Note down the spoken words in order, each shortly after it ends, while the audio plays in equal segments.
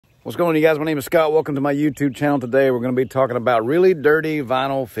What's going on, you guys? My name is Scott. Welcome to my YouTube channel. Today we're going to be talking about really dirty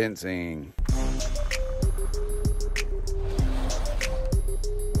vinyl fencing.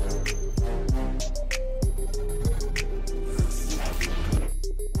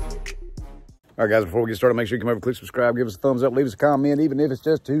 All right, guys, before we get started, make sure you come over, click subscribe, give us a thumbs up, leave us a comment, even if it's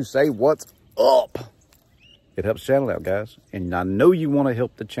just to say what's up. It helps the channel out, guys. And I know you want to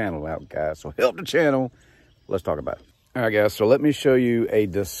help the channel out, guys. So help the channel. Let's talk about it. All right, guys, so let me show you a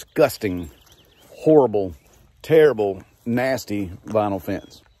disgusting, horrible, terrible, nasty vinyl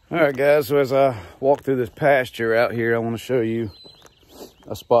fence. All right, guys, so as I walk through this pasture out here, I want to show you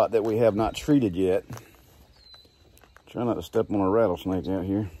a spot that we have not treated yet. Try not to step on a rattlesnake out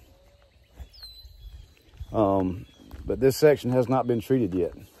here. But this section has not been treated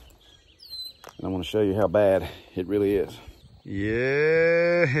yet. And I want to show you how bad it really is.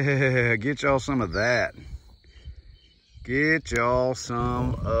 Yeah, get y'all some of that. Get y'all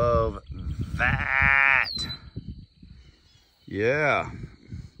some of that. Yeah,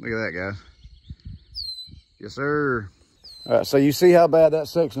 look at that, guys. Yes, sir. All right, so you see how bad that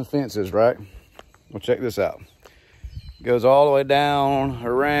section of fence is, right? Well, check this out. It goes all the way down,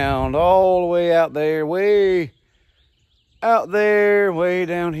 around, all the way out there, way out there, way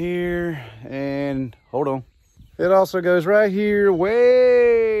down here, and hold on. It also goes right here,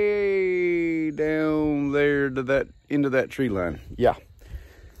 way down there to that end of that tree line. Yeah.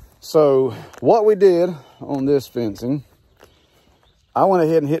 So what we did on this fencing, I went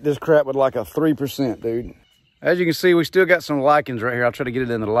ahead and hit this crap with like a 3%, dude. As you can see, we still got some lichens right here. I'll try to get it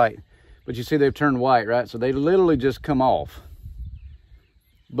in the light. But you see they've turned white, right? So they literally just come off.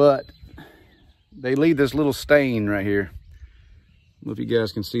 But they leave this little stain right here. I don't know if you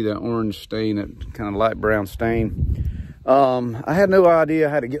guys can see that orange stain, that kind of light brown stain. I had no idea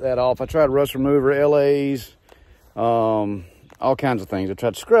how to get that off. I tried rust remover, LAs, all kinds of things. I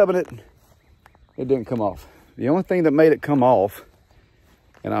tried scrubbing it. It didn't come off. The only thing that made it come off,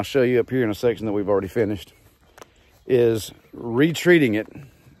 and I'll show you up here in a section that we've already finished, is retreating it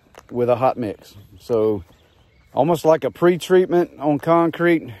with a hot mix. So almost like a pre-treatment on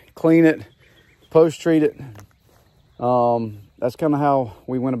concrete, clean it, post-treat it. That's kind of how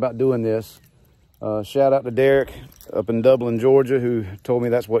we went about doing this. Shout out to Derek up in Dublin, Georgia, who told me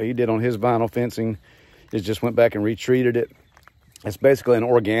that's what he did on his vinyl fencing, is just went back and retreated it. It's basically an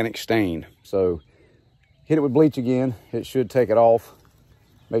organic stain. So hit it with bleach again. It should take it off.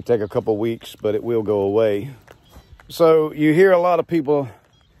 May take a couple weeks, but it will go away. So you hear a lot of people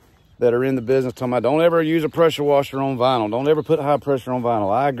that are in the business talking about, don't ever use a pressure washer on vinyl. Don't ever put high pressure on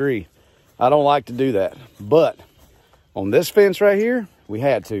vinyl. I agree. I don't like to do that. But on this fence right here, we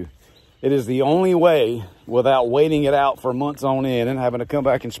had to. It is the only way, without waiting it out for months on end and having to come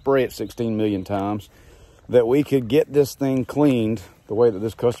back and spray it 16 million times, that we could get this thing cleaned the way that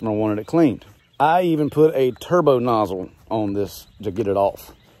this customer wanted it cleaned. I even put a turbo nozzle on this to get it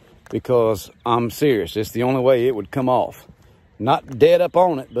off, because I'm serious. It's the only way it would come off. Not dead up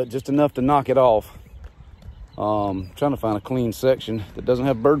on it, but just enough to knock it off. Trying to find a clean section that doesn't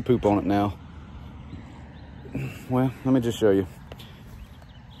have bird poop on it now. Well, let me just show you.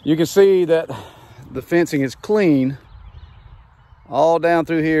 You can see that the fencing is clean all down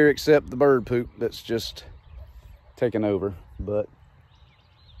through here except the bird poop that's just taken over. But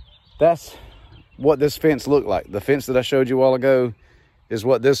that's what this fence looked like. The fence that I showed you a while ago is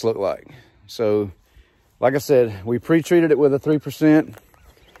what this looked like. So like I said, we pre-treated it with a 3%.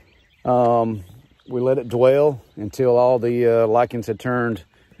 We let it dwell until all the lichens had turned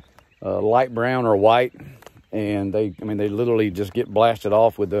light brown or white. And they literally just get blasted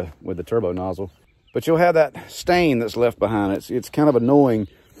off with the turbo nozzle. But you'll have that stain that's left behind it. It's kind of annoying,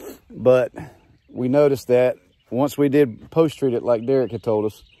 but we noticed that once we did post-treat it like Derek had told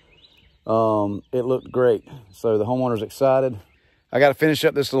us, it looked great. So the homeowner's excited. I got to finish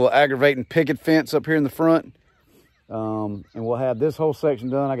up this little aggravating picket fence up here in the front. And we'll have this whole section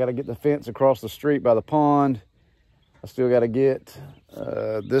done. I got to get the fence across the street by the pond. I still got to get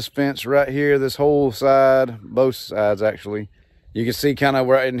this fence right here, this whole side, both sides actually. You can see kind of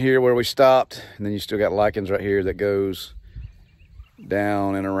right in here where we stopped. And then you still got lichens right here that goes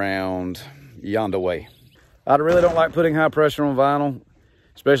down and around yonder way. I really don't like putting high pressure on vinyl,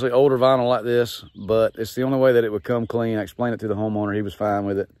 especially older vinyl like this, but it's the only way that it would come clean. I explained it to the homeowner. He was fine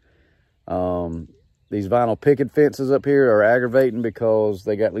with it. These vinyl picket fences up here are aggravating because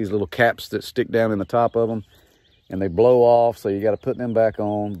they got these little caps that stick down in the top of them and they blow off, so you got to put them back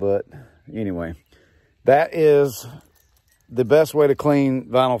on. But anyway, that is the best way to clean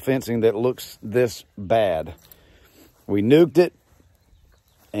vinyl fencing that looks this bad. We nuked it,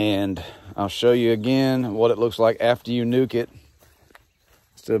 and I'll show you again what it looks like after you nuke it.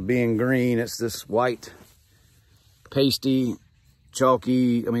 instead of being green, it's this white, pasty,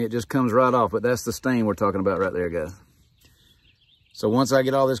 chalky. I mean, it just comes right off, but that's the stain we're talking about right there, guys. So once I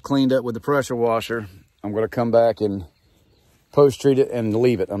get all this cleaned up with the pressure washer, I'm gonna come back and post-treat it and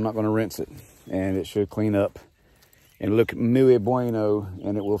leave it. I'm not gonna rinse it, and it should clean up and look muy bueno,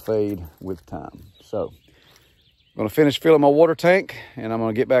 and it will fade with time. So I'm gonna finish filling my water tank, and I'm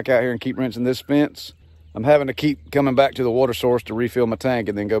gonna get back out here and keep rinsing this fence. I'm having to keep coming back to the water source to refill my tank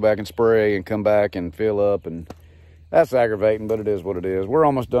and then go back and spray and come back and fill up, and that's aggravating, but it is what it is. We're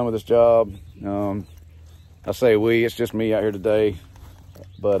almost done with this job. I say we, it's just me out here today,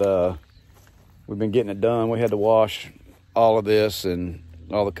 but we've been getting it done. We had to wash all of this, and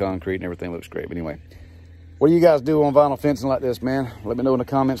all the concrete and everything looks great. But anyway, what do you guys do on vinyl fencing like this, man? Let me know in the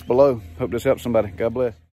comments below. Hope this helps somebody. God bless.